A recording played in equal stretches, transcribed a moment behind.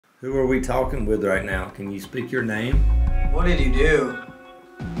Who are we talking with right now? Can you speak your name? What did you do?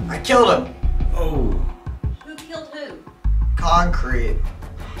 I killed him. Oh. Who killed who? Concrete.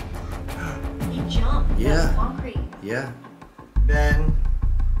 He jumped. Yeah. That was concrete. Yeah. Ben.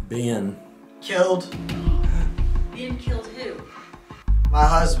 Ben. Killed. Ben killed who? My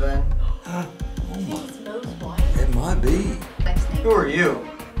husband. I think it's Mose wife. It might be. Next name. Who are you?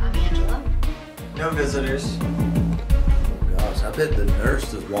 I'm Angela. No visitors. Gosh, I bet the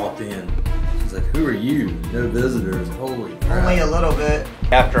nurse just walked in. She's like, who are you? No visitors. Holy crap. Only a little bit.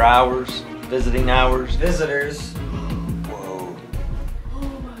 After hours, visiting hours. Visitors. Whoa. Oh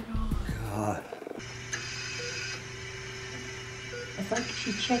my god. God. It's like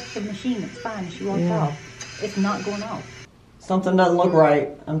she checked the machine, it's fine, she walked off. It's not going off. Something doesn't look right.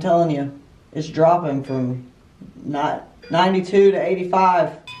 I'm telling you. It's dropping from 92 to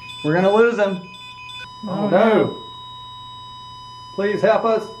 85. We're gonna lose him. Oh no. Please help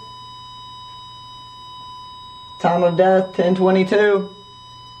us. Time of death, 10:22.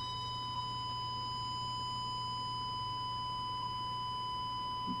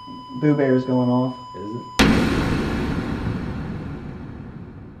 Boo Bear's going off. Is it?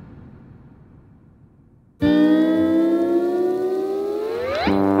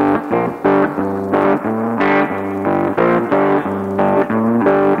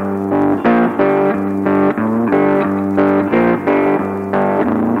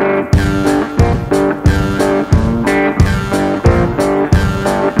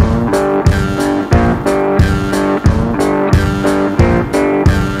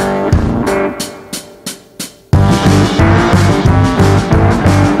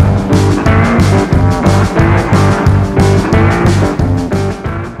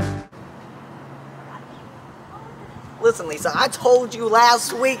 Listen, Lisa, I told you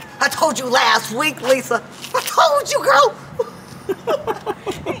last week, Lisa. I told you, girl.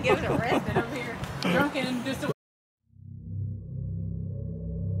 Get arrested over here. Drunken and just.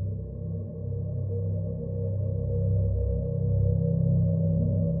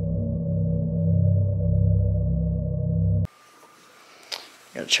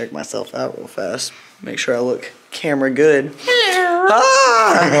 Gotta check myself out real fast. Make sure I look camera good. Hello.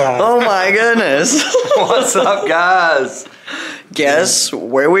 Ah, oh my goodness. What's up, guys? Guess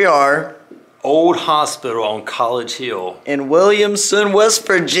where we are? Old hospital on College Hill. In Williamson, West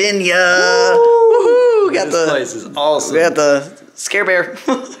Virginia. Woohoo! Got This place is awesome. We got the Scare Bear.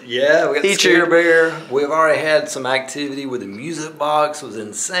 Yeah, we got the Featured. Scare Bear. We've already had some activity with the music box. It was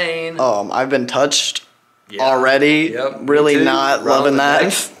insane. I've been touched Yeah. already. Yep, me Really too. not Right on loving the that.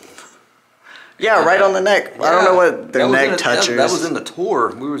 neck. Yeah, right on the neck. I don't know what their neck touchers. That was in the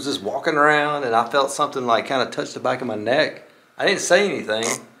tour. We were just walking around, and I felt something like kind of touch the back of my neck. I didn't say anything.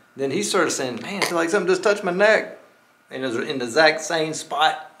 Then he started saying, "Man, I feel like something just touched my neck," and it was in the exact same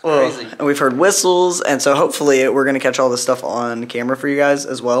spot. Crazy. And we've heard whistles, and so hopefully we're going to catch all this stuff on camera for you guys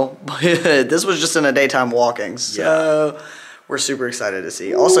as well. But this was just in a daytime walking, so we're super excited to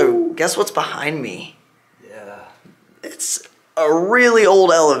see. Also, guess what's behind me? Yeah. It's a really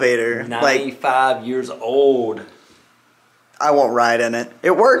old elevator. 95 years old. I won't ride in it.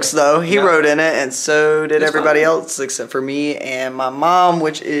 It works though. He No. rode in it, and so did It's everybody fine. else except for me and my mom,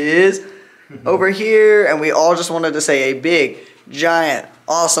 which is over here. And we all just wanted to say a big, giant,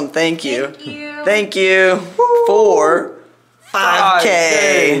 awesome thank you. Thank you. Thank you for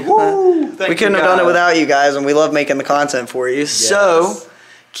 5K. Woo! We Thank couldn't you, have done it guys. without you guys, and we love making the content for you. So Yes.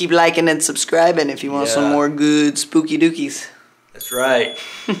 keep liking and subscribing if you want some Yeah. more good spooky dookies. That's right.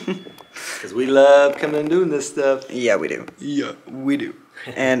 Because we love coming and doing this stuff. Yeah, we do. Yeah, we do.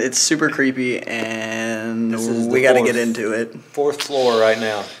 And it's super creepy, and This is we the got to fourth. get into it. 4th floor right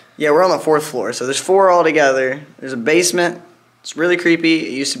now. Yeah, we're on the 4th floor, so there's 4 all together. There's a basement. It's really creepy.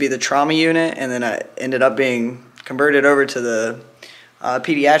 It used to be the trauma unit, and then it ended up being converted over to the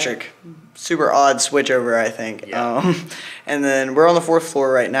pediatric. Super odd switch over, I think. Yeah. And then we're on the 4th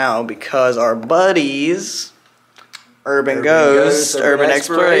floor right now because our buddies, Urban Urban Ghost, Ghost, Urban Urban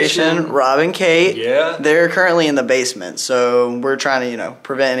Exploration, Exploration. Rob and Cait. Yeah. They're currently in the basement, so we're trying to,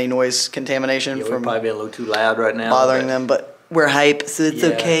 prevent any noise contamination Yeah, we're from probably being a little too loud right now. bothering them, but we're hype, so it's Yeah.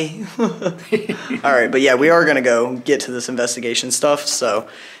 okay. All right, but yeah, we are gonna go get to this investigation stuff. So,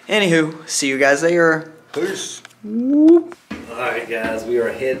 anywho, see you guys there. Peace. Alright guys, we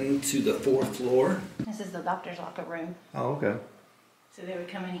are heading to the 4th floor. This is the doctor's locker room. Oh, okay. So they would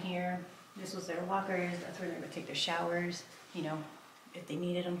come in here, this was their lockers, that's where they would take their showers, if they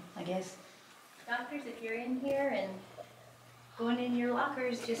needed them, I guess. Doctors, if you're in here and going in your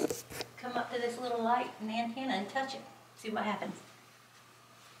lockers, just come up to this little light and antenna and touch it. See what happens.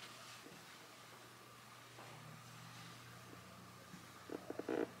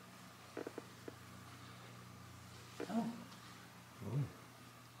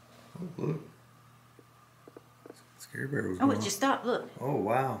 look. Scary bear was Oh, going it just stopped. Look. Oh,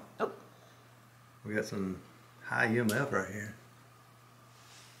 wow. Oh. We got some high EMF right here.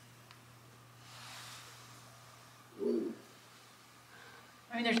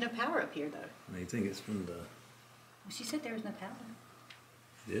 I mean, there's no power up here, though. I mean, you think it's from the... Well, she said there was no power.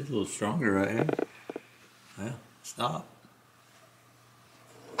 It is a little stronger right here. Yeah, stop.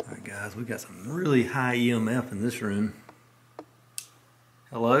 Alright guys, we got some really high EMF in this room.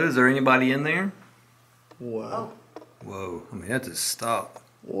 Hello, is there anybody in there? Whoa. Whoa, I mean that just stopped.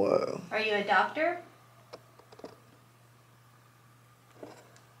 Whoa. Are you a doctor?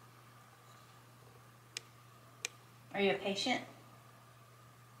 Are you a patient?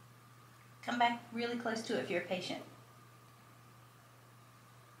 Come back really close to it if you're a patient.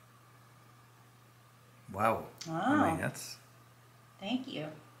 Wow. I Wow. mean that's... Thank you.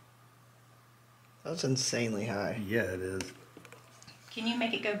 That's insanely high. Yeah, it is. Can you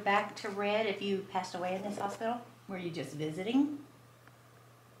make it go back to red if you passed away in this hospital? Were you just visiting?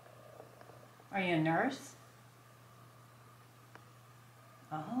 Are you a nurse?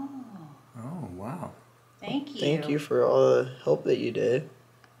 Oh, Oh, wow. thank you. Thank you for all the help that you did.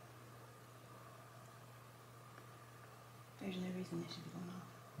 There's no reason this should be going on.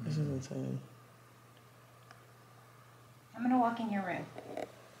 This is insane. I'm gonna walk in your room.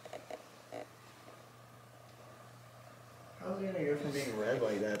 How's it gonna go from being red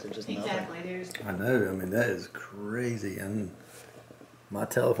like that to just nothing? Exactly. There's. I know, I mean that is crazy. And my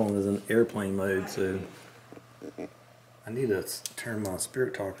telephone is in airplane mode, so I need to turn my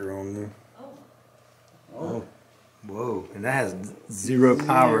spirit talker on there. Oh, whoa! And that has zero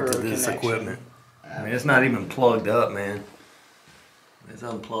power to Zero this connection. equipment. I mean, it's not even plugged up, man. It's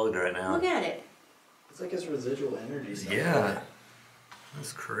unplugged right now. Look at it. It's like it's residual energy. Stuff. Yeah,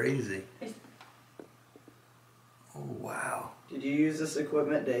 that's crazy. It's- Oh wow! Did you use this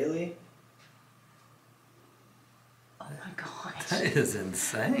equipment daily? Oh my gosh. That is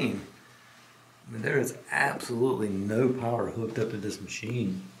insane. I mean, there is absolutely no power hooked up to this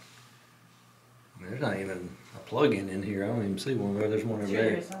machine. I mean, there's not even a plug-in in here. I don't even see one there. There's one over Sure,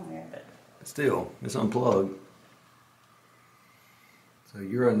 there. there's somewhere, but Still, it's unplugged. So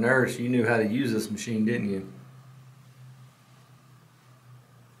you're a nurse. You knew how to use this machine, didn't you?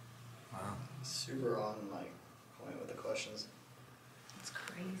 Wow. Super on like point with the questions. it's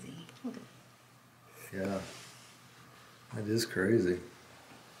crazy. Look at Yeah. That is crazy.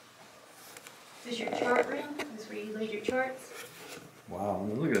 This is your chart room? This is where you load your charts? Wow. I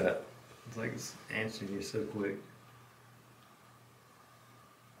mean, look at that. It's like it's answering you so quick.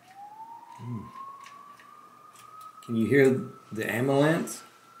 Can you hear the ambulance?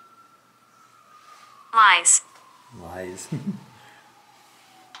 Lies. Lies.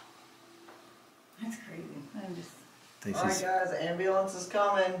 That's crazy. I'm just. Think Alright she's- guys, the ambulance is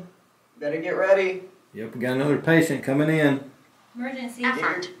coming. Better get ready. Yep, we got another patient coming in. Emergency.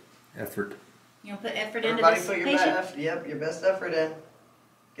 Effort. Effort. You want to put effort into Everybody this put your patient? best, yep, your best effort in.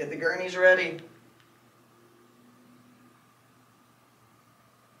 Get the gurneys ready.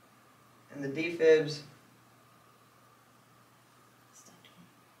 And the defibs.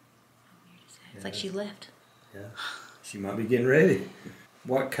 It's like she left. Yeah. She might be getting ready.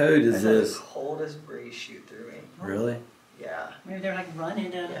 What code is I had the this? coldest breeze shoot through me. Really? Yeah. Maybe they're like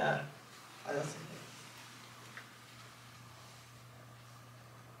running down. Yeah. That's,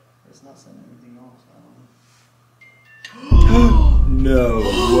 it's not sending anything else. No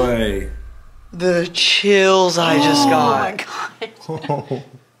way. The chills I just got. Oh my god.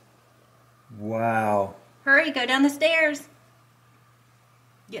 Wow. Hurry, go down the stairs.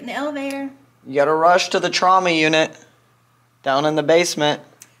 Get in the elevator. You gotta rush to the trauma unit. Down in the basement.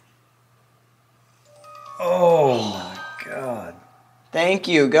 Oh my God. Thank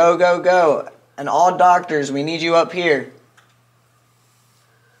you. Go, go, go. And all doctors, we need you up here.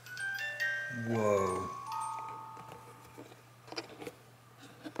 Whoa.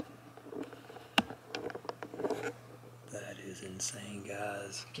 That is insane,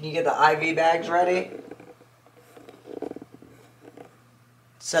 guys. Can you get the IV bags ready?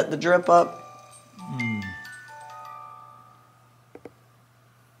 Set the drip up.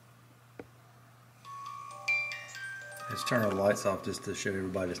 Let's turn our lights off just to show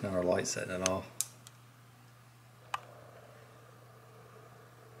everybody it's not our light setting it off.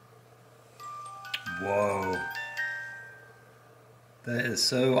 Whoa. That is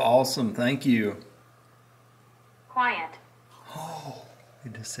so awesome. Thank you. Quiet. Oh,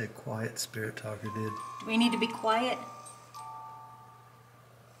 it just said quiet, Spirit Talker did. We need to be quiet.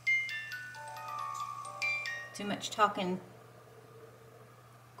 Too much talking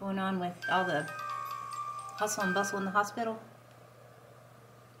going on with all the hustle and bustle in the hospital.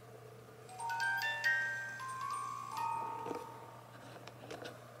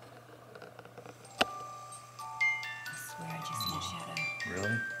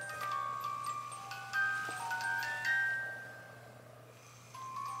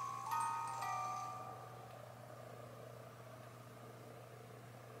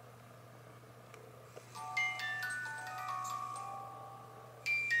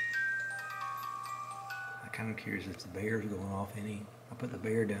 kind of curious if the bear's going off any. I put the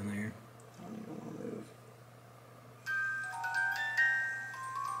bear down there. I don't even want to move.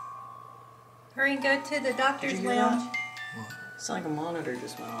 Hurry and go to the doctor's Did you hear lounge. that? It's like a monitor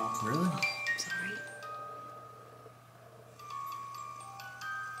just went off. Really? Sorry.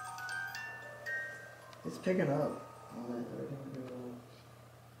 It's picking up.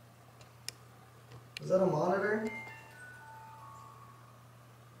 Is that a monitor?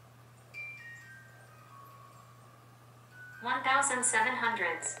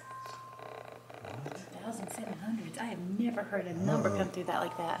 1700s. 1,700s. I have never heard a number come through that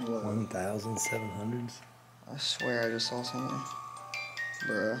like that. 1,700s? I swear I just saw something.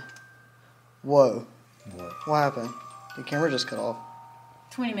 Bruh. Whoa. What? What happened? The camera just cut off.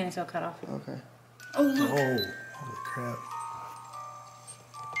 20 minutes will cut off. Okay. Oh, look. Oh, holy crap.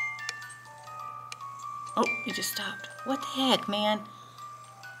 Oh, it just stopped. What the heck, man?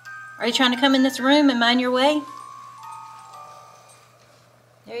 Are you trying to come in this room and mind your way?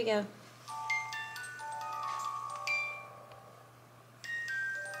 There you go.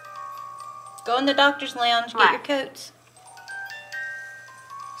 Go in the doctor's lounge, get your coats.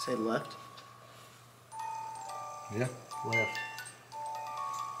 Say left. Yeah, left.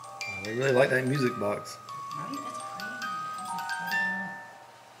 They really like that music box. Right? That's crazy.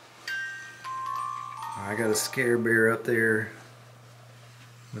 I got a scare bear up there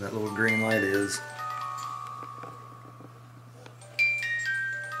where that little green light is.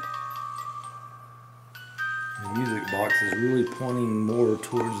 The music box is really pointing more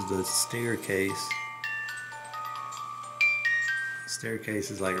towards the staircase. The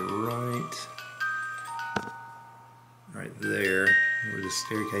staircase is like right there where the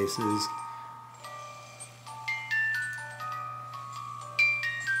staircase is.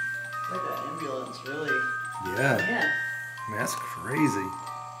 It's like that ambulance, really. Yeah. Yeah. I mean, that's crazy.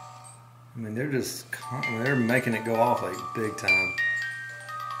 I mean, they're just, they're making it go off like big time.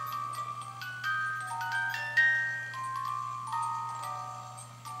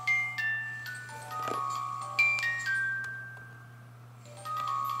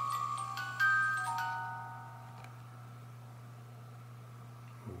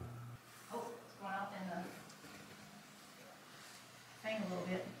 Oh, it's going off in the thing a little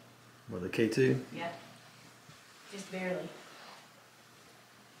bit. What, the K2? Yeah. Just barely.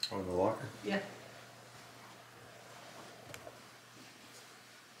 On the locker? Yeah.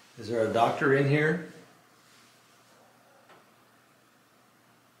 Is there a doctor in here?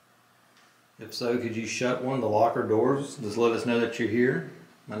 If so, could you shut one of the locker doors? Just let us know that you're here.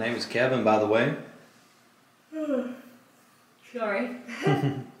 My name is Kevin, by the way. Sorry.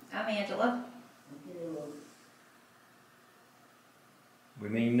 I'm Angela. We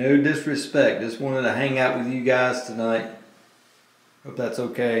mean no disrespect. Just wanted to hang out with you guys tonight. Hope that's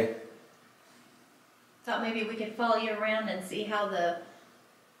okay. Thought maybe we could follow you around and see how the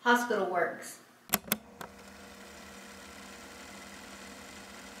hospital works.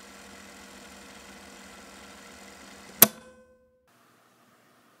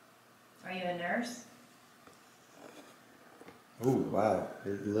 Are you a nurse? Oh, wow.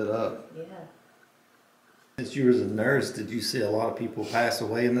 It lit up. Yeah. Since you were a nurse, did you see a lot of people pass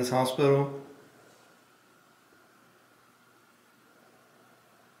away in this hospital?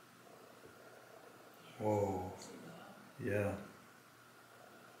 Whoa. Yeah.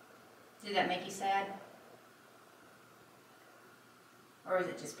 Did that make you sad? Or is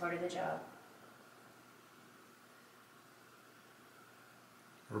it just part of the job?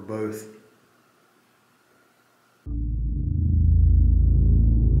 Or both.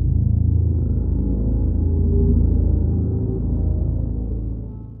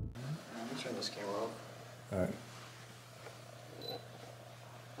 Let me turn this camera off. Alright.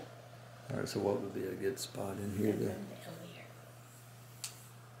 Alright, so what would be a good spot in here then?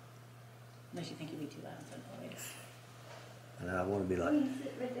 Unless you think you'd be too loud for the elevator. And I want to be like,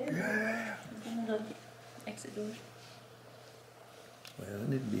 Sit right there. yeah. There's one of the exit doors. Well, it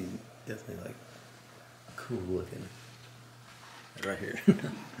need to be definitely like cool looking. Right here.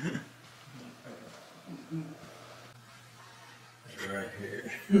 Right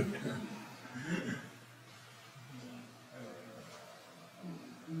here.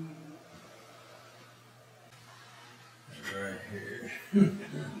 Right here.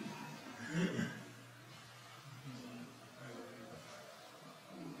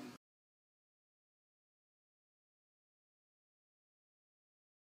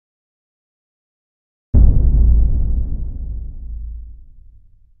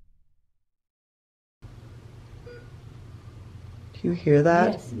 Do you hear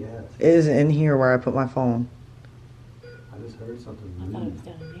that? Yes. Yes. It is in here where I put my phone. I just heard something I thought it move. was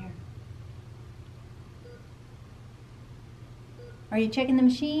down in there. Are you checking the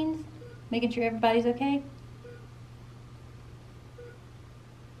machines? Making sure everybody's okay?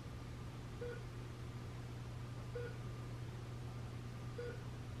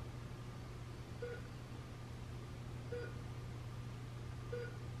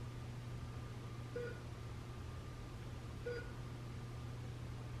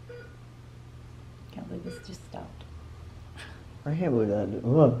 Can't believe this just stopped. I can't believe that.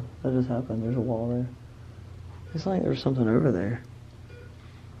 Whoa, that just happened. There's a wall there. It's like there's something over there.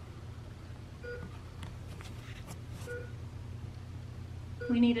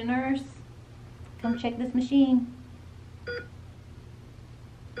 We need a nurse. Come check this machine.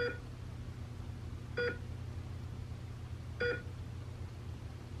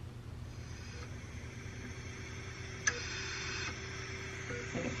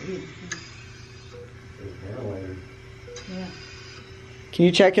 Yeah. Can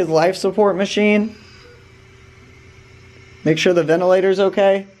you check his life support machine? Make sure the ventilator's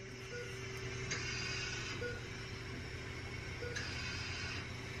okay.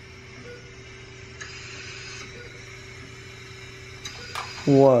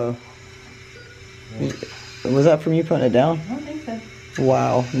 Whoa. Was that from you putting it down? I don't think so.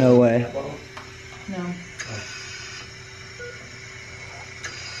 Wow, no way. No.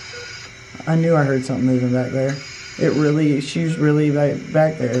 I knew I heard something moving back there. She was really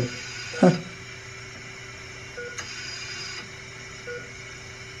back there.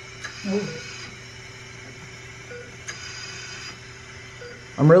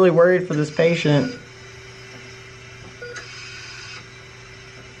 I'm really worried for this patient.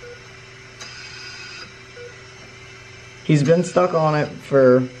 He's been stuck on it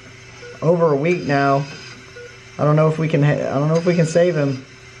for over a week now. I don't know if we can save him.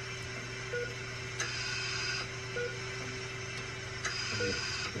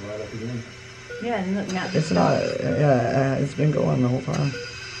 Yeah, and look now. It's not. Yeah, it's been going the whole time.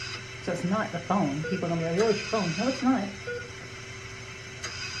 So it's not the phone. People are gonna be like, "Oh, it's your phone." No, it's not.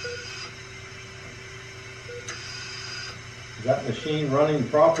 Is that machine running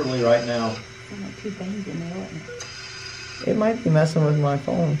properly right now? There's like 2 bangs in there, wasn't it? It might be messing with my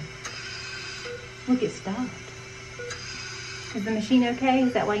phone. Look, it stopped. Is the machine okay?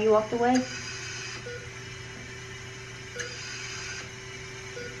 Is that why you walked away?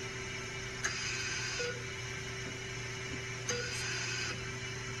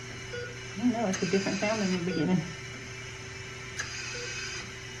 I don't know, it's a different sound in the beginning.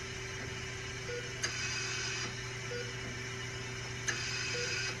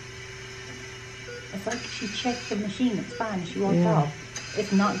 It's like she checked the machine, it's fine, she walked off.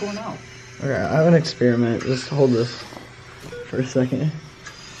 It's not going off. Okay, I have an experiment. Just hold this for a second.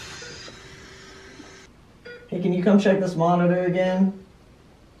 Hey, can you come check this monitor again?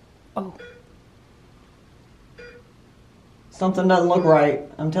 Oh. Something doesn't look right,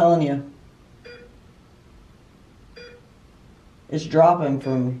 I'm telling you. It's dropping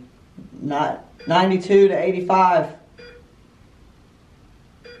from 92 to 85.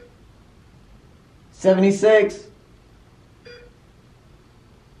 76.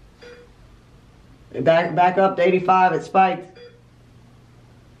 Back up to 85, it spiked.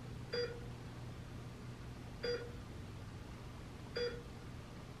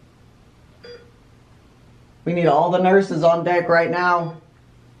 We need all the nurses on deck right now.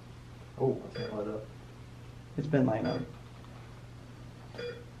 Oh, I can't light up. It's been lighting up.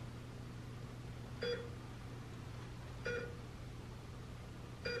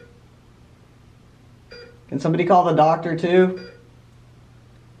 Can somebody call the doctor too?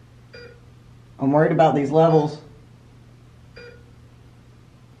 I'm worried about these levels.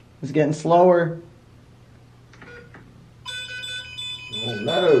 It's getting slower. Oh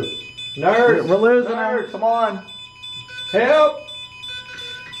no. Nurse! We're losing Nurse! her. Come on. Help!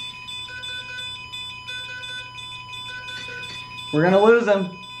 We're gonna lose him.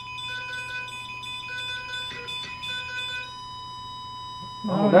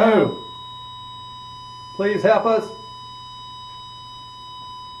 Oh no. Please help us.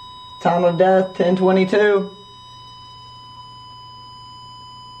 Time of death, 10:22.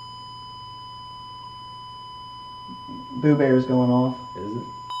 Boo Bear's going off. Is it?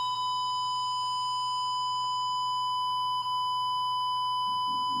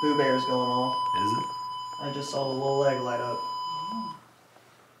 Boo Bear's going off. Is it? I just saw the little leg light up.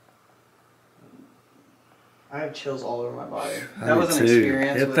 I have chills all over my body. I That do was an too.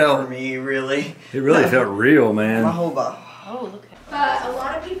 experience It felt- for me, really. It really felt real, My man. whole body. Oh, look at But a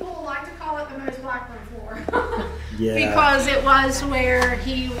lot of people like to call it the Mose Blackburn floor. Yeah. Because it was where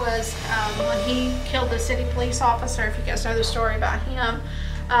he was, when he killed the city police officer, if you guys know the story about him,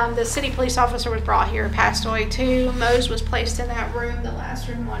 The city police officer was brought here, passed away too. Mose was placed in that room, the last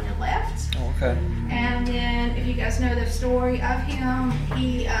room on your left. Oh, okay. And then, if you guys know the story of him,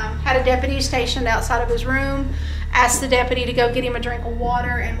 he had a deputy stationed outside of his room, asked the deputy to go get him a drink of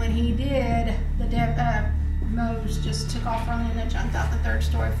water, and when he did, the Mose just took off running and jumped out the 3rd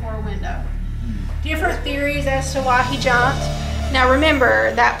story floor window. Different theories as to why he jumped. Now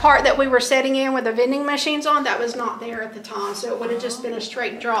remember, that part that we were setting in with the vending machines on, that was not there at the time, so it would have just been a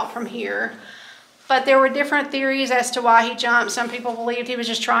straight drop from here. But there were different theories as to why he jumped. Some people believed he was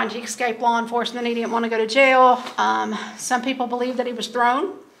just trying to escape law enforcement. He didn't want to go to jail. Some people believed that he was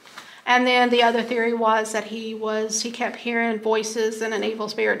thrown. And then the other theory was that he kept hearing voices and an evil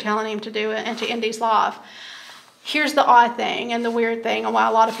spirit telling him to do it and to end his life. Here's the odd thing and the weird thing and why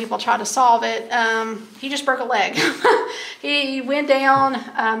a lot of people try to solve it. He just broke a leg. He went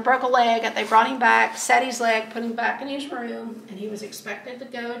down, broke a leg. They brought him back, set his leg, put him back in his room, and he was expected to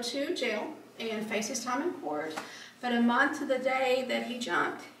go to jail and face his time in court. But a month to the day that he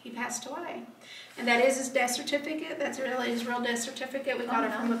jumped, he passed away. And that is his death certificate. That's really his real death certificate. We got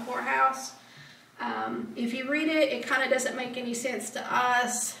it from the courthouse. If you read it, it kind of doesn't make any sense to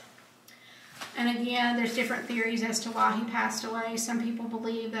us. And again, there's different theories as to why he passed away. Some people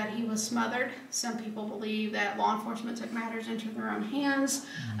believe that he was smothered. Some people believe that law enforcement took matters into their own hands.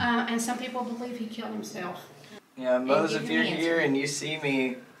 And some people believe he killed himself. Yeah, Mose, if you're here and you see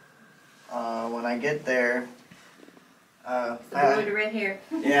me when I get there, The boy with the red hair.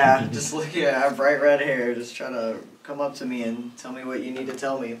 yeah, just look at I have bright red hair. Just try to come up to me and tell me what you need to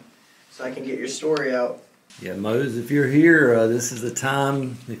tell me so I can get your story out. Yeah, Mose, if you're here, this is the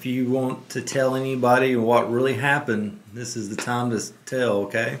time. If you want to tell anybody what really happened, this is the time to tell,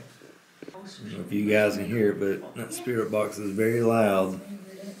 okay? I don't know if you guys can hear it, but that spirit box is very loud.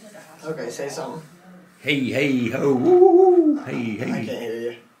 Okay, say something. Hey, hey, ho, woo, woo, woo. Hey, hey. I can't hear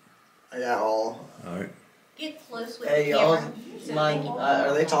you. I got all. All right. Get close with Hey, the camera. y'all. Mind,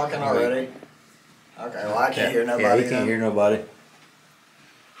 are they talking already? Okay, well, I can't hear nobody. Yeah, he can't hear nobody.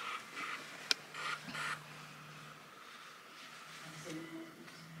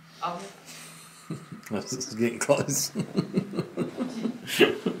 This is getting close.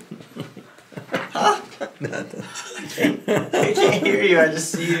 I can't hear you. I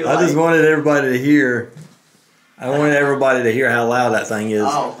just see you. I just wanted everybody to hear. I wanted everybody to hear how loud that thing is.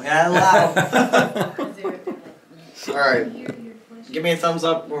 Oh, yeah, loud. All right. Give me a thumbs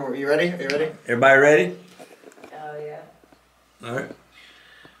up. Are you ready? Are you ready? Everybody ready? Oh, yeah. All right.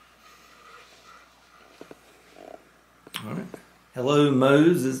 All right. Hello,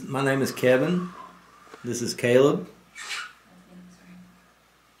 Mose. My name is Kevin. This is Caleb.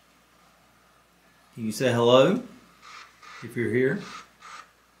 Can you say hello if you're here?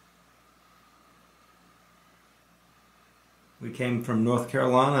 We came from North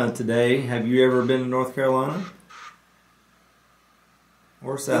Carolina today. Have you ever been to North Carolina?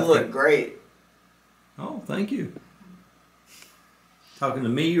 Or South You Carolina? look great. Oh, thank you. Talking to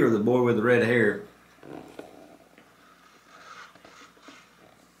me or the boy with the red hair?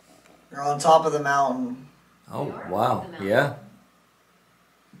 You're on top of the mountain. Oh, wow. Yeah.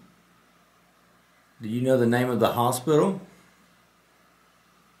 Do you know the name of the hospital?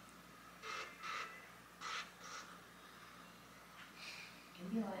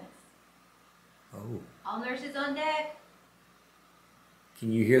 Ambulance. Oh. All nurses on deck.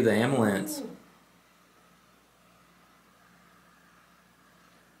 Can you hear the ambulance? Ooh.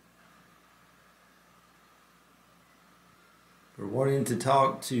 We're wanting to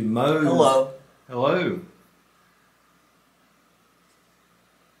talk to Mose. Hello. Hello.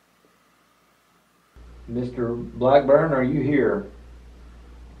 Mr. Blackburn, are you here?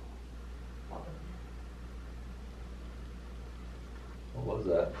 What was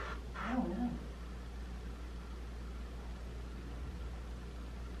that? I don't know.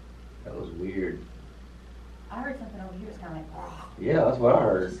 That was weird. I heard something over here. It's kind of like, oh, Yeah, that's what I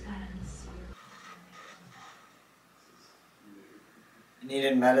heard. just kind of this You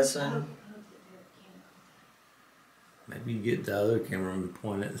needed medicine? Maybe you get the other camera and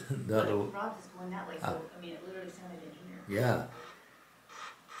point it the other way. Rob is going that way, so I mean, it literally sounded in here. Yeah.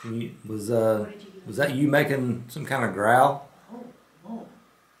 Can you, was that you making some kind of growl? Oh, oh.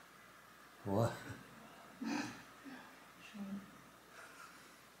 What?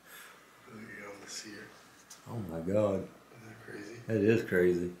 Oh my God. Isn't that crazy? That is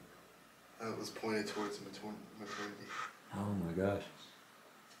crazy. That was pointed towards maternity. Oh my gosh.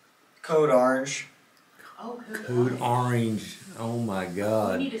 Code orange. Oh, Code orange. Oh my We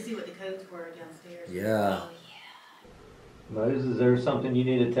God. need to see what the codes were downstairs. Yeah. Oh, Mose, is there something you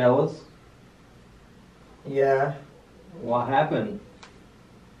need to tell us? Yeah. What happened?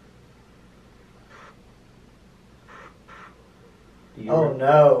 Do you Oh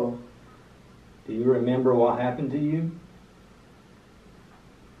no. Do you remember what happened to you?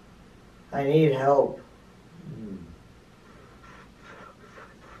 I need help.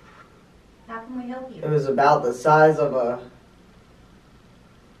 How can we help you? It was about the size of a...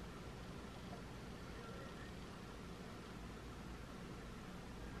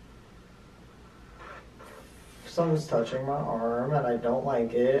 Someone's touching my arm and I don't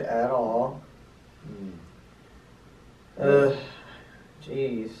like it at all. Ugh.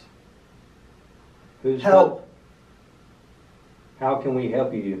 Jeez. Who's Help! How can we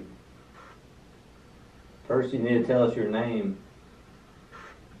help you? First, you need to tell us your name.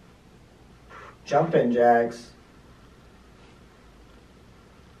 Jumping jacks.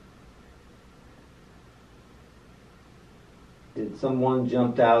 Did someone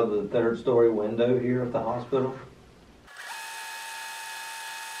jump out of the third-story window here at the hospital?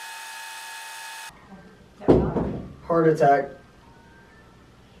 Heart attack.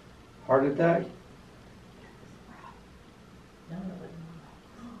 Heart attack?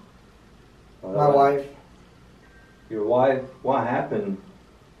 My wife. Your wife? What happened?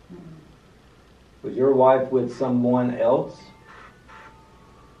 Was your wife with someone else?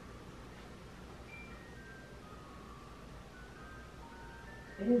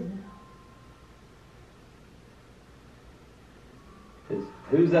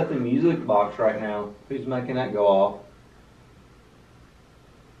 Who's at the music box right now? Who's making that go off?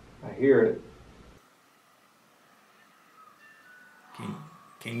 I hear it.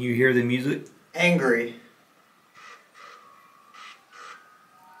 Can you hear the music? Angry.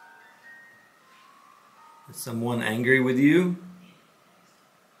 Is someone angry with you?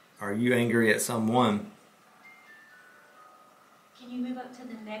 Are you angry at someone? Can you move up to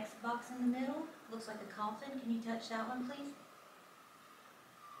the next box in the middle? Looks like a coffin. Can you touch that one, please?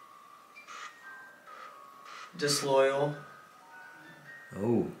 Disloyal.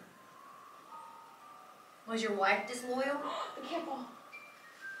 Oh. Was your wife disloyal? The camel.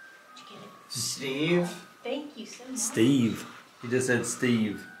 Did you get it? Steve. Thank you so much. Steve. He just said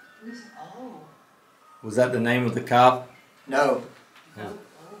Steve. Oh. Was that the name of the cop? No. Oh.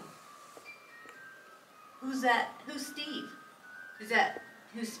 Who's that? Who's Steve? Is that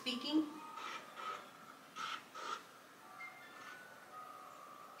who's speaking?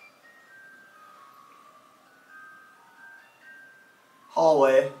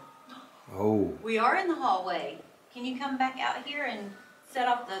 Hallway. Oh. We are in the hallway. Can you come back out here and set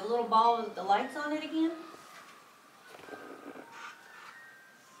off the little ball with the lights on it again?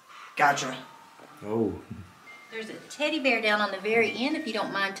 Gotcha. Oh. There's a teddy bear down on the very end if you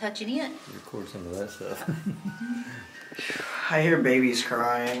don't mind touching it. Record some of that stuff. I hear babies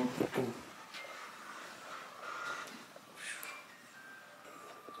crying.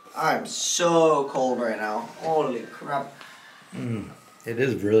 I'm so cold right now. Holy crap. It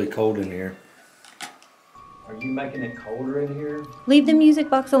is really cold in here. Are you making it colder in here? Leave the music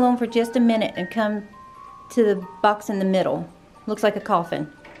box alone for just a minute and come to the box in the middle. Looks like a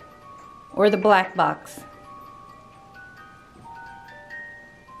coffin. Or the black box.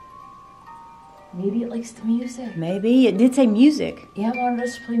 Maybe it likes the music. Maybe. It did say music. Yeah, I wanted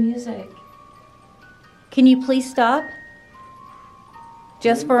us to play music. Can you please stop?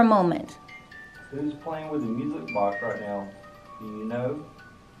 Just for a moment. Who's playing with the music box right now? Do you know?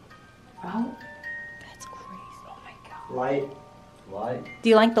 Oh. That's crazy. Oh my God. Light. Light? Do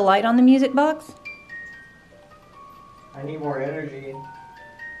you like the light on the music box? I need more energy.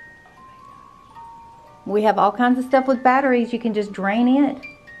 We have all kinds of stuff with batteries. You can just drain it.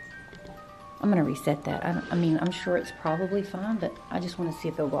 I'm going to reset that. I mean, I'm sure it's probably fine, but I just want to see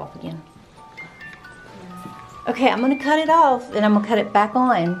if it'll go off again. Okay, I'm going to cut it off, and I'm going to cut it back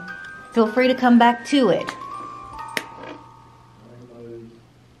on. Feel free to come back to it.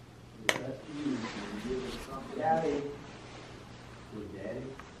 Daddy. Daddy?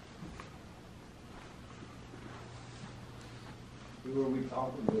 Who are we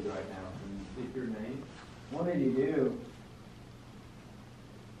talking with right now? Can you speak your name? What did you do?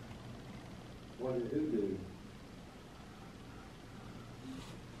 What did who do?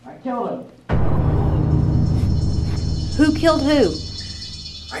 I killed him. Who killed who?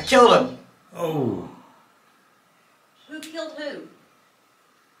 I killed him. Oh. Who killed who?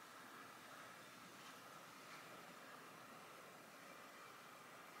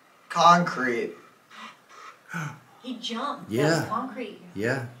 Concrete. He jumped. Yeah. That was concrete.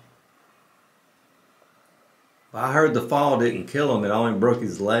 Yeah. Well, I heard the fall didn't kill him. It only broke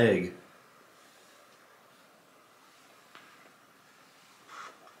his leg.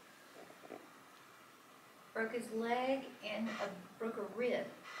 Broke his leg and broke a rib,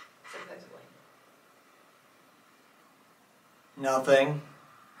 supposedly. Nothing.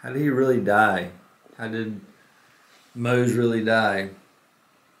 How did he really die? How did Mose really die?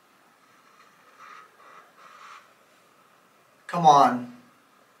 Come on.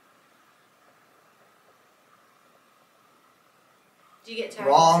 Do you get tired?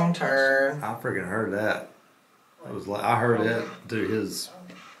 Wrong turn. I freaking heard that. It was like I heard it through his.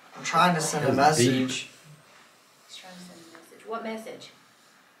 I'm trying to send a His message. He's trying to send a message. What message?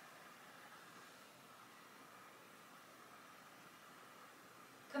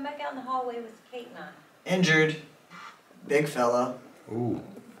 Come back out in the hallway with Kate and I. Injured. Big fella. Ooh.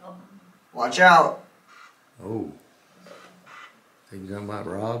 Watch out. Oh. Think you talking about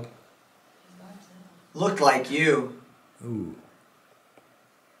Rob? Looked like you. Ooh.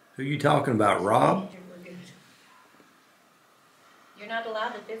 Who you talking about, Rob? You're not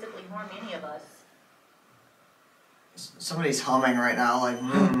allowed to physically harm any of us. Somebody's humming right now, like.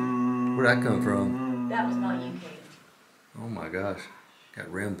 Where'd that come from? That was not you, Kate. Oh my gosh.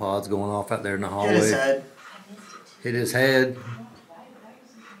 Got REM pods going off out there in the Hit hallway. his head. I missed it. Hit his head.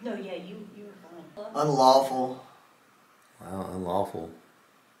 No, yeah, you were fine. Unlawful. Wow, unlawful.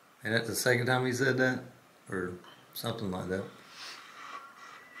 And that's the second time he said that? Or something like that.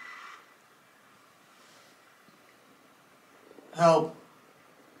 Help.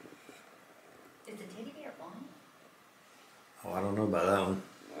 Is the teddy bear on? Oh, I don't know about that one.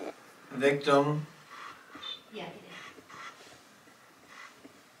 Victim. Yeah, it is.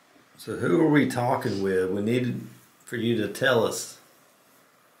 So who are we talking with? We needed for you to tell us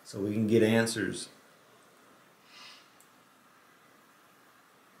so we can get answers.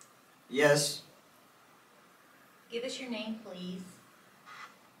 Yes. Give us your name, please.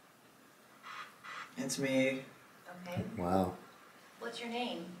 It's me. Okay. Wow. What's your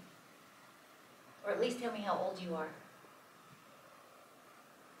name? Or at least tell me how old you are.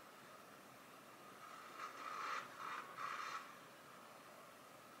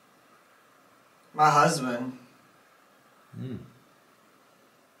 My husband. Mm.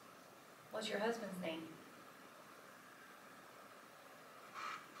 What's your husband's name?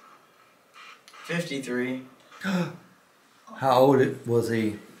 53. How old was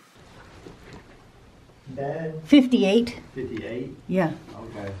he? Dead. 58. 58? Yeah,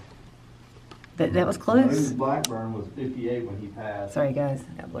 Okay. that was Mose close. Blackburn was 58 when he passed. Sorry guys,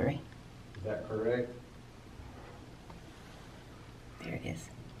 it got blurry. Is that correct? There it is.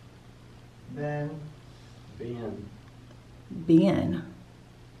 Ben. Ben. Ben.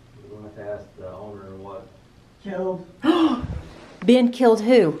 We're going to have to ask the owner what. Killed. Ben killed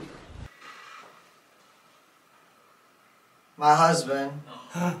who? My husband.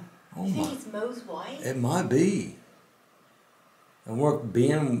 Oh You think my. it's Mo's wife? It might be. And what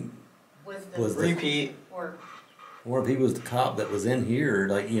Ben Was the was the, Repeat. or or if he was the cop that was in here,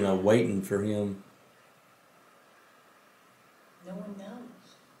 like, you know, waiting for him. no one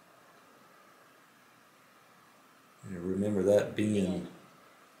knows. You remember that Ben. Ben.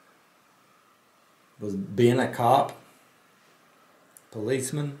 Was Ben a cop?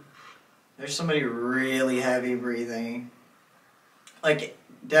 Policeman? There's somebody really heavy breathing. Like,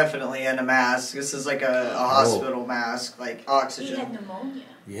 definitely in a mask. This is like a hospital mask, like He oxygen. had pneumonia,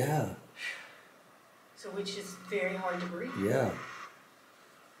 Yeah. so which is very hard to breathe. Yeah.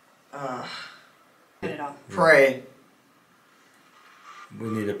 Cut it off. Pray. We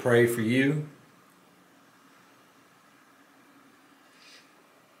need to pray for you.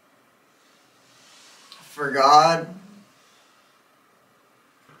 For God.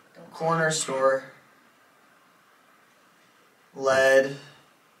 Corner store. Lead.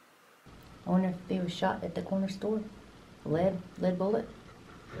 I wonder if he was shot at the corner store. Lead bullet.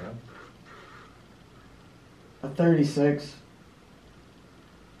 Yeah. A 36.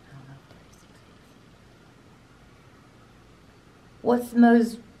 What's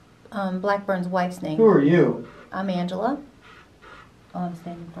Mose Blackburn's wife's name? Who are you? I'm Angela. Oh, I'm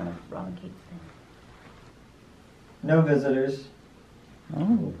standing in front of Rob and Cait's thing. No visitors. Oh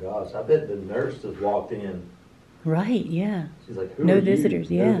Oh, gosh, I bet the nurse just walked in. right, yeah. She's like, who No are you?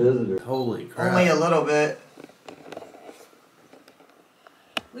 visitors, yeah. No visitors. Holy crap. Only a little bit.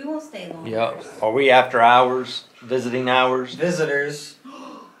 We won't stay long. Yeah. Are we after hours? Visiting hours? Visitors.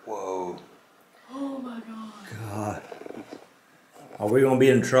 Whoa. Oh my god. God. Are we going to be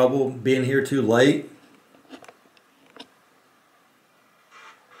in trouble being here too late?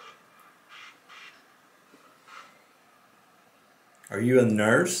 Are you a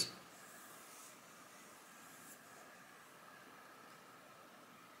nurse?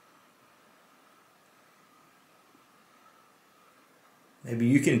 Maybe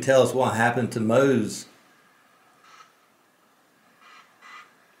you can tell us what happened to Mose.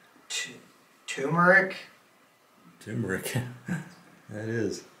 Turmeric. Turmeric. That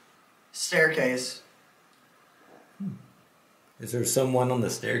is. Staircase. Is there someone on the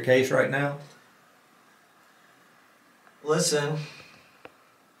staircase right now? Listen.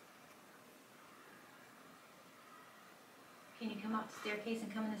 Can you come up the staircase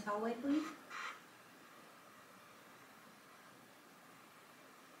and come in this hallway, please?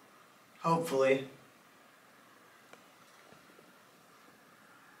 Hopefully.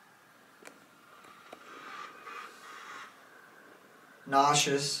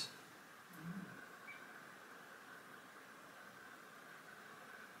 Nauseous.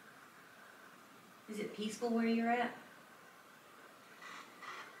 Is it peaceful where you're at?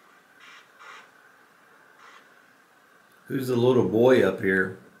 Who's the little boy up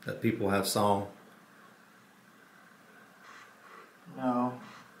here that people have song? No.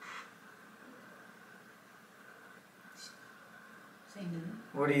 Same to me.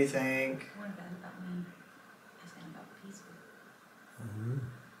 What do you think? One about me. I said about peaceful. Mm-hmm.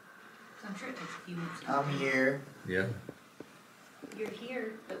 So I'm sure it takes a few minutes. I'm here. Yeah. You're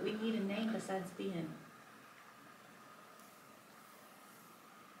here, but we need a name besides Ben.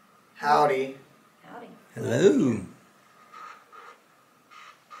 Howdy. Howdy. Hello.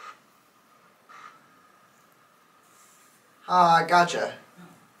 Ah, gotcha.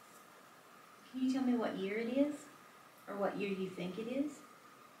 Can you tell me what year it is? Or what year you think it is?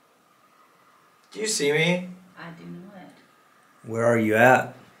 Do you see me? I do not. Where are you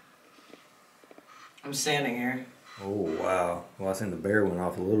at? I'm standing here. Oh, wow. Well, I seen the bear went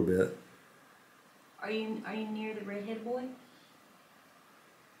off a little bit. Are you near the redhead boy?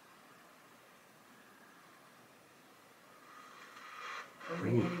 The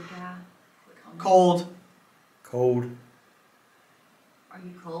redheaded guy? Cold. Cold. Are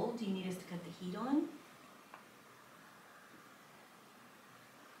you cold? Do you need us to cut the heat on?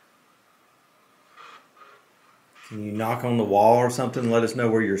 Can you knock on the wall or something and let us know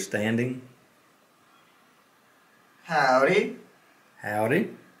where you're standing? Howdy. Howdy.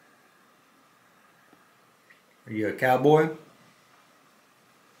 Are you a cowboy?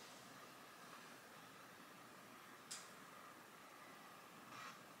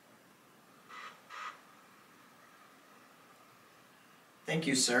 Thank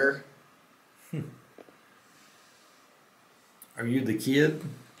you, sir. Are you the kid?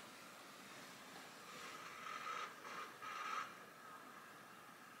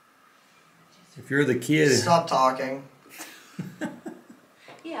 If you're the kid... Stop talking.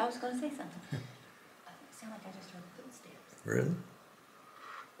 Yeah, I was going to say something. It sounded like I just heard footsteps. Really?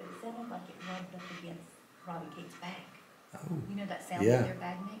 But it sounded like it rubbed up against Rob and Cait's back. Oh. You know that sound Yeah. that their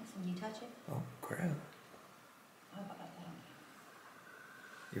bag makes when you touch it? Oh, crap. How about that?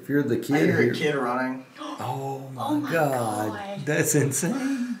 If you're the kid... I hear a here- kid running. Oh my, Oh my God. God. That's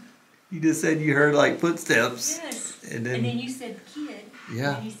insane. You just said you heard like footsteps. Yes. And And then then you said kid.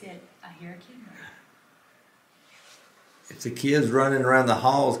 Yeah. And then you said, I hear a kid running. if the kid's running around the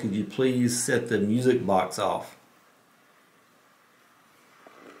halls, could you please set the music box off?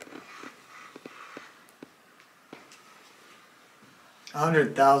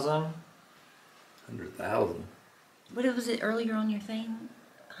 $100,000. 100,000. What was it earlier on your thing?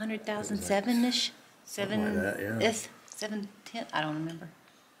 100,007-ish? Something like that, yeah. 710? I don't remember.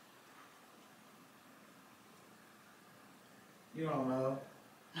 You don't know.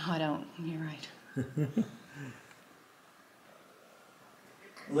 No, I don't. You're right.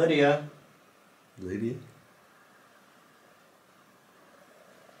 Lydia. Lydia? You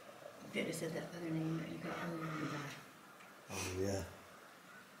could have said that other name that you got earlier in the day. Oh, yeah.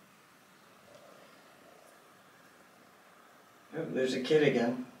 Oh, there's a kid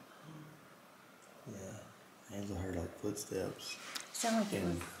again. Yeah. Angela heard like footsteps. Sound like it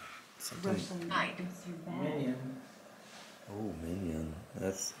was And something. rustling against your back. Minion. Oh, minion.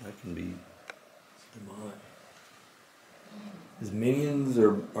 That can be demonic. Is minions,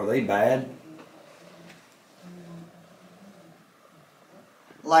 are they bad?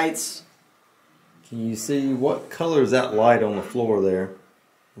 Lights. Can you see what color is that light on the floor there?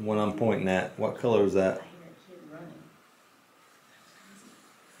 The one I'm pointing at. What color is that? I hear a kid running.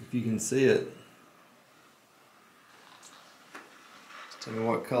 If you can see it. Tell me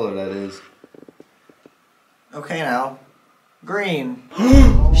what color that is. Okay now. Green.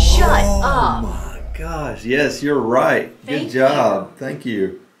 Shut Oh up! my gosh. Yes, you're right. Thank Good job. Thank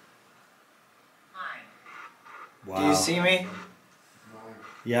you. Wow. Do you see me?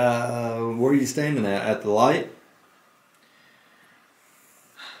 Yeah, where are you standing at? At the light?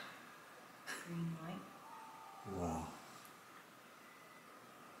 Green light. Wow.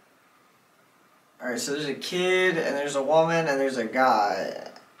 Alright, so there's a kid, and there's a woman, and there's a guy.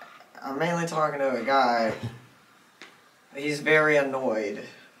 I'm mainly talking to a guy. He's very annoyed.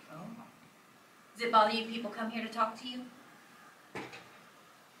 Oh. Does it bother you people come here to talk to you?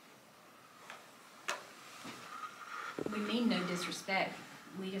 We mean no disrespect.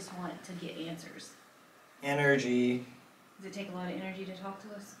 We just want to get answers. Energy. Does it take a lot of energy to talk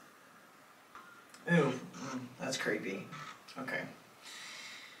to us? Ooh, that's creepy. Okay.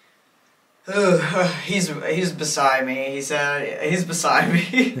 Ooh, he's beside me. He said he's beside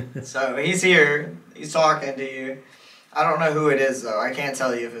me. So he's here. He's talking to you. I don't know who it is though. I can't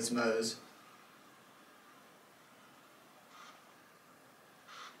tell you if it's Mose.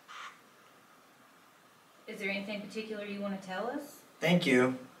 Is there anything particular you want to tell us? Thank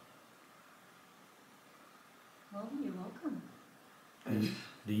you. Well, you're welcome.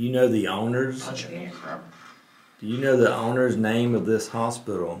 Do you know the owners? Do you know the owner's name of this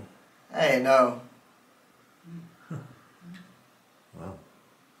hospital? Hey, no. Wow.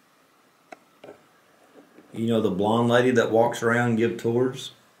 You know the blonde lady that walks around and give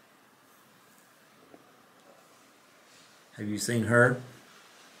tours? Have you seen her?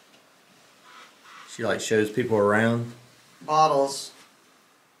 She like shows people around. Bottles.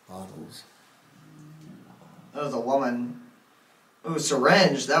 Bottles. That was a woman. Ooh,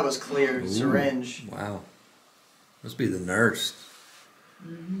 syringe. That was clear. Ooh, syringe. Wow. Must be the nurse.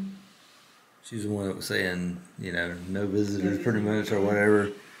 Mm-hmm. She's the one that was saying, you know, no visitors pretty much or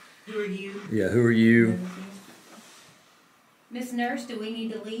whatever. Who are you? Yeah, who are you? Miss Nurse, do we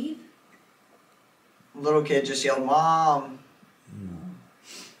need to leave? Little kid just yelled, "Mom."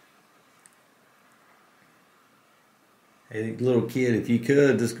 Hey, little kid, if you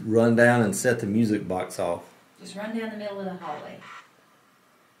could, just run down and set the music box off. Just run down the middle of the hallway.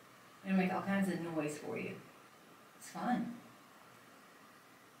 It'll make all kinds of noise for you. It's fun.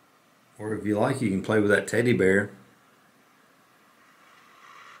 Or if you like, you can play with that teddy bear.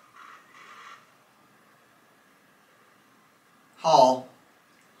 Hall.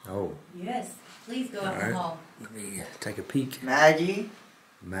 Oh. Yes, please go out All the right. hall. Let me take a peek. Maggie.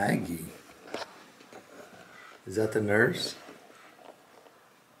 Maggie. Is that the nurse?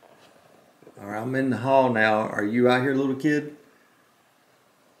 All right, I'm in the hall now. Are you out here, little kid?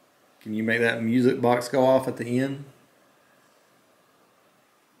 Can you make that music box go off at the end?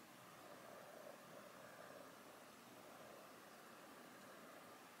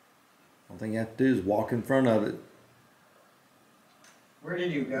 All thing you have to do is walk in front of it. Where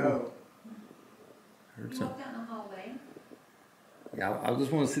did you go? Heard You something. walk down the hallway. Yeah, I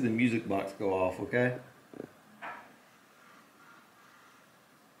just want to see the music box go off, okay?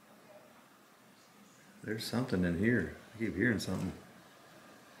 There's something in here. I keep hearing something.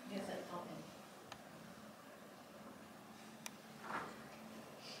 Yes, that's talking.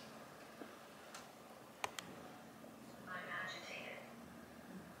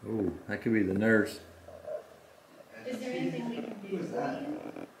 Oh, that could be the nurse. Is there anything we can do for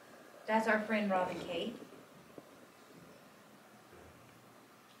you? That's our friend Rob and Cait.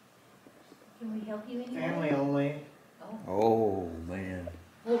 Can we help you in any Family way? only. Oh. Oh, man.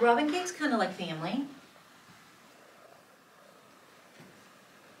 Well, Rob and Cait's kind of like family.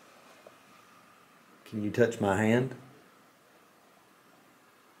 Can you touch my hand?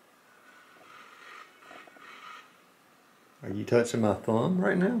 Are you touching my thumb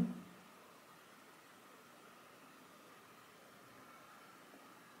right now?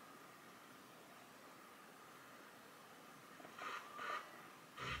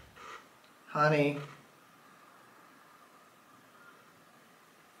 Honey.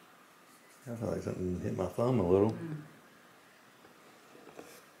 I feel like something hit my thumb a little.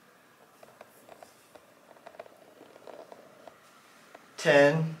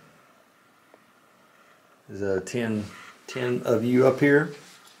 Ten. Is there 10 of you up here?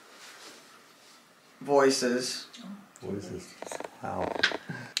 Voices. Voices. How?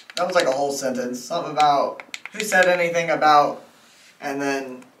 That was like a whole sentence. Something about who said anything about, and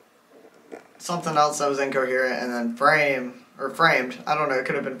then something else that was incoherent, and then frame or framed. I don't know. It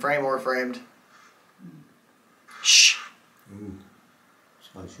could have been frame or framed. Shh. Ooh.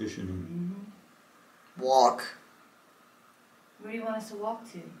 It's like shushing him. Walk. Where do you want us to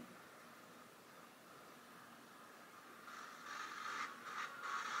walk to?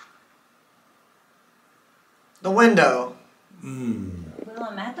 The window. Well,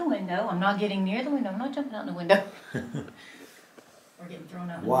 I'm at the window. I'm not getting near the window. I'm not jumping out the window. Or getting thrown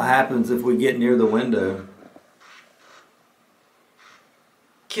out the What window. happens if we get near the window?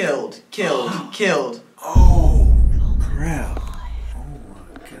 Killed. Killed. Killed. Oh, crap. Oh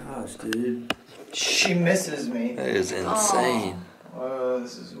my gosh, dude. She misses me. That is insane. Whoa,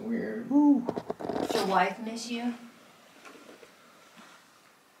 this is weird. Does your wife miss you?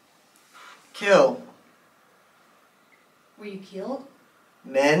 Kill. Were you killed?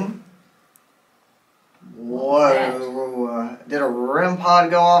 Men? Whoa. Did a REM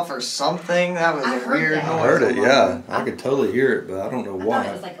pod go off or something? That was I a heard weird that. noise. I heard it, on my yeah. end. I could totally hear it, but I don't know I why. thought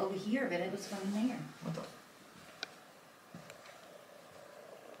it was like over here, but it was from there. What the?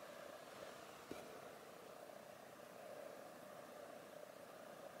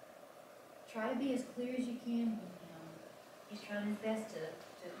 Try to be as clear as you can with him. He's trying his best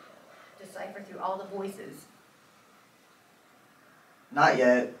to decipher through all the voices. Not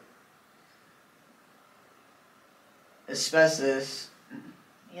yet. Asbestos.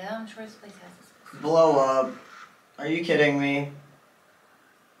 Yeah, I'm sure this place has this. Blow up. Are you kidding me?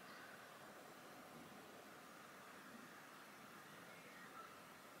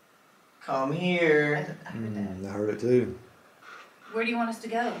 Come here. I heard that. I heard it too. Where do you want us to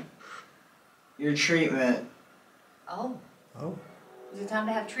go? Your treatment. Oh, Oh. is it time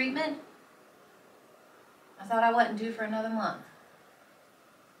to have treatment? I thought I wasn't due for another month.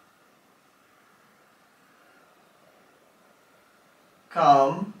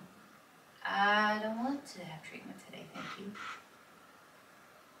 Come. I don't want to have treatment today, thank you.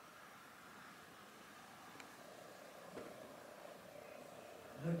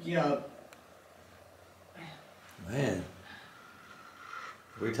 Hook you up. Man.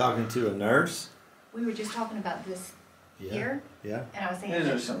 Are we talking to a nurse? We were just talking about this Yeah. here, Yeah. and I was saying These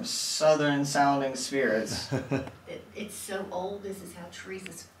are that some southern sounding spirits. it's so old. This is how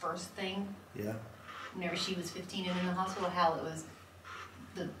Teresa's first thing, Yeah. whenever she was 15 and in the hospital, how it was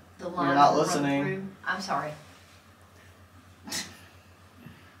the line. You're not run listening. through. I'm sorry. I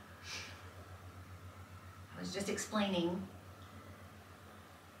was just explaining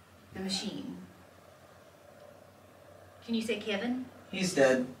the machine. Can you say Kevin? He's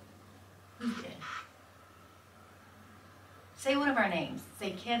dead. Who's dead? Say one of our names.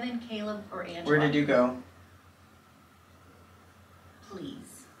 Say Kevin, Caleb, or Angela. Where did you go?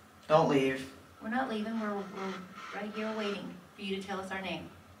 Please. Don't leave. We're not leaving. We're right here waiting for you to tell us our name.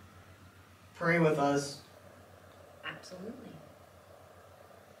 Pray with us. Absolutely.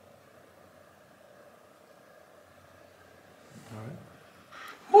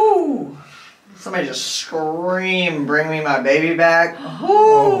 Woo! Somebody just scream, bring me my baby back.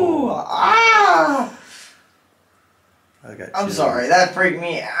 Woo! Ah! I got I'm chills. sorry, that freaked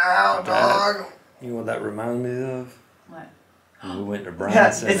me out, dog. You know what that reminded me of? What? When we went to Yeah,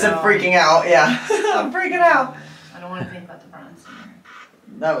 Bryan's. it's a freaking out, yeah. I'm freaking out. I don't want to think about the Bryan Center.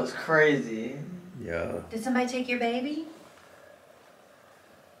 That was crazy. Yeah. Did somebody take your baby?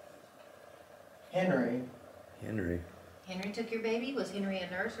 Henry. Henry. Henry took your baby? Was Henry a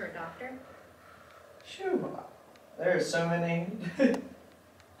nurse or a doctor? Shoo. There are so many.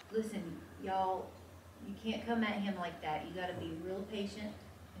 Listen, y'all, you can't come at him like that. You gotta be real patient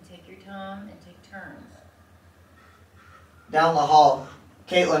and take your time and take turns. Down the hall.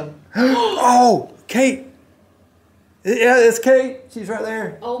 Caitlin. Oh, Kate. Yeah, it's Kate. She's right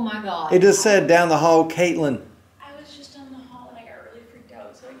there. Oh my God. It just said down the hall, Caitlin. I was just down the hall and I got really freaked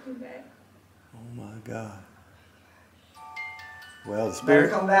out, so I came back. Oh my God. Well, the Better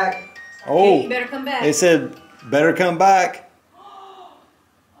spirit. come back. Oh, Kate, you better come back. it said better come back.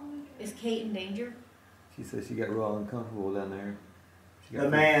 Is Kate in danger? She said she got real uncomfortable down there. She got The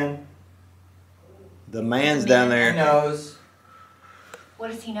man. The man's The down man. He there. knows. What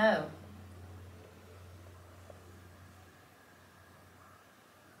does he know?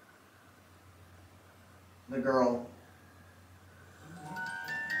 The girl.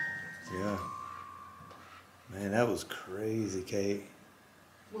 Yeah. Man, that was crazy, Kate.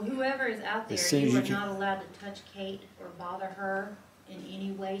 Well, whoever is out there, As soon as you you are can- not allowed to touch Kate or bother her in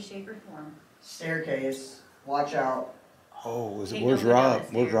any way, shape, or form. Staircase. Watch out. Oh, was it? Kate, Where's don't go down Rob?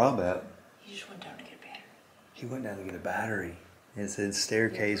 the Where's stairs. Rob at? He just went down to get a battery. He went down to get a battery. It said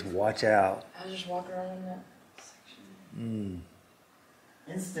staircase, watch out. I was just walking around in that section.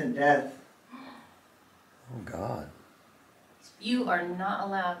 Instant death. Oh God. You are not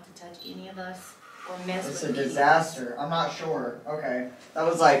allowed to touch any of us or mess It's with a any of us. disaster. I'm not sure. Okay. That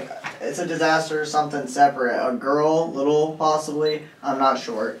was like, it's a disaster, something separate. A girl, little possibly. I'm not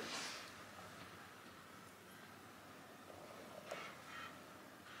sure.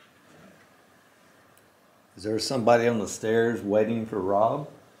 Is there somebody on the stairs waiting for Rob?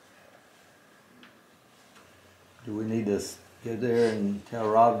 Do we need to get there and tell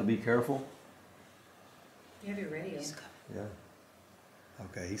Rob to be careful? You have your radio. Yeah.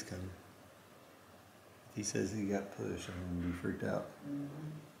 Okay, he's coming. He says he got pushed. I'm gonna be freaked out.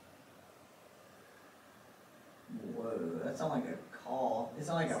 Whoa, that sounded like a call. It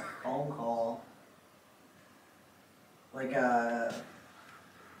sounded like a phone call. Like a...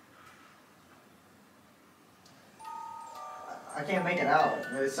 I can't make it out.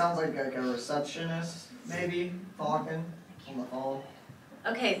 It sounds like a receptionist, maybe, talking on the phone.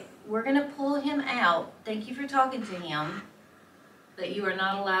 Okay, we're gonna pull him out. Thank you for talking to him. But you are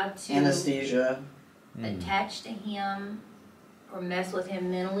not allowed to Anesthesia. attach to him or mess with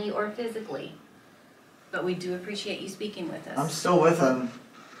him mentally or physically. But we do appreciate you speaking with us. I'm still with him.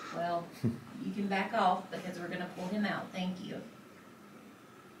 Well, you can back off because we're gonna pull him out. Thank you.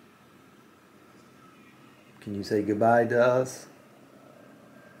 Can you say goodbye to us?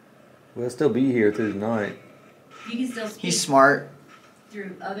 We'll still be here through the night. You can still speak He's smart.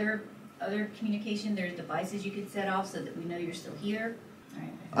 through other communication. There's devices you could set off so that we know you're still here. All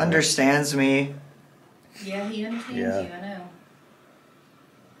right. Understands me. Yeah, he understands Yeah. you. I know.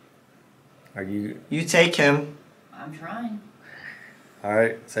 Are you... You take him. I'm trying. All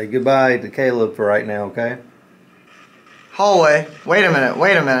right, say goodbye to Caleb for right now, okay? Hallway. Wait a minute.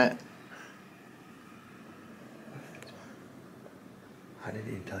 Wait a minute. I didn't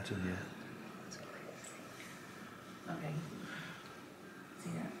even touch him yet. Okay. See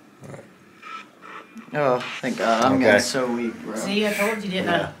that? All right. Oh, thank God. I'm Okay. getting so weak, bro. See, I told you, didn't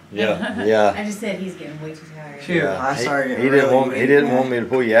I? Yeah, yeah. I just said he's getting way too tired. Phew, I started He getting didn't really want. He weak, didn't man. want me to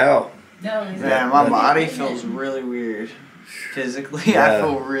pull you out. No, he's Man, not. my body feels really weird. Physically, I Yeah.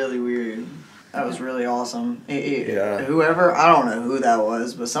 feel really weird. That was really awesome. Yeah. Whoever, I don't know who that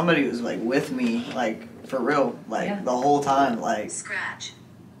was, but somebody was like with me, like for real, like Yeah. the whole time, like. Scratch.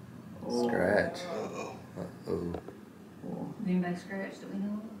 Oh. Scratch. Uh-oh. Oh. Anybody scratch that we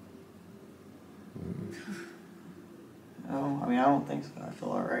know of? No, I mean I don't think so. I feel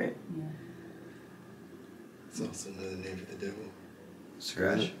alright. Yeah. It's also another name for the devil.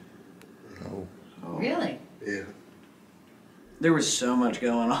 Scratch. Oh. Oh. Really? Yeah. There was so much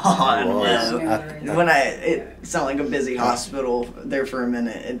going on. It was. man. When it sounded like a busy hospital there for a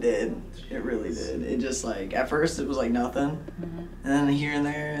minute. It did. It really did. It just like at first it was like nothing, and then here and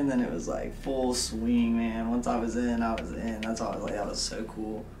there, and then it was like full swing, man. Once I was in, I was in. That's all I was like. That was so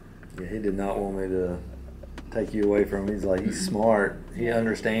cool. Yeah, he did not want me to take you away from him. He's like, he's smart. He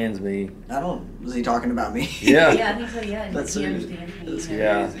understands me. I don't. Was he talking about me? Yeah. Yeah, I think so, yeah. That's he so- understands me. That's you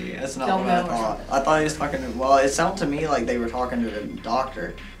know. crazy. That's not Don't what I know or thought. something. I thought he was talking to. Well, it sounded to me like they were talking to the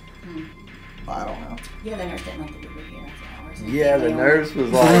doctor. But I don't know. Yeah, the nurse didn't want them to be here after hours. Yeah, the nurse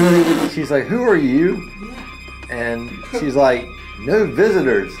was like, she's like, who are you? Yeah. And she's like, no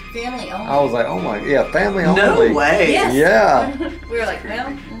visitors. Family only. I was like, oh my, yeah, family No only. way. Yes. Yeah. We were like, well.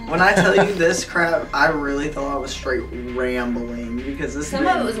 When I tell you this crap, I really thought I was straight rambling because this Some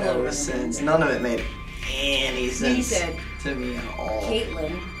made of it was a little no sense. None of it made any He sense said, to me at all.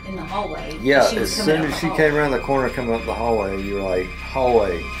 Caitlin in the hallway. Yeah, she was as coming soon up as the she hall. came around the corner coming up the hallway, you were like,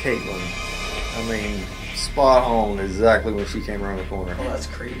 hallway, Caitlin. I mean, spot on exactly when she came around the corner. Oh, that's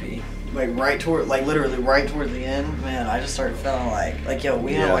creepy. Like literally right toward the end, man. I just started feeling like yo,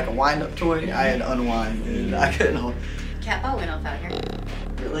 we had Yeah. like a wind-up toy. I had to unwind, dude. I couldn't hold. Cat ball went off out here.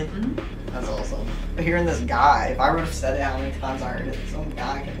 Really? Mhm. That's awesome. But hearing this guy, if I would have said it how many times I heard it, some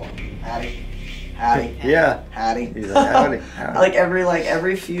guy kept going, Hattie, Hattie, Yeah. Hattie. He's like, howdy, howdy. Like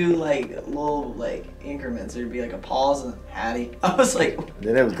every few little increments, there'd be like a pause and Hattie. I was like,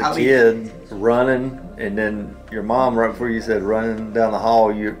 Then it was the howdy. kid running, and then your mom, right before you said running down the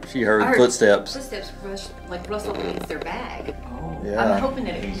hall, she heard I heard footsteps. Footsteps rustle against their bag. Oh. Yeah. I'm hoping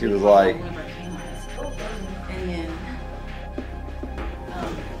that it And would she be was called like, one of our cameras. And then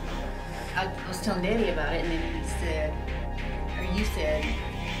I was telling Daddy about it, and then he said, or you said,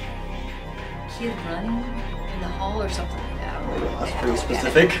 kid running in the hall or something like that. I don't know. That's pretty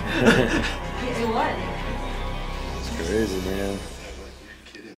specific. Yeah, it was. it's crazy, man.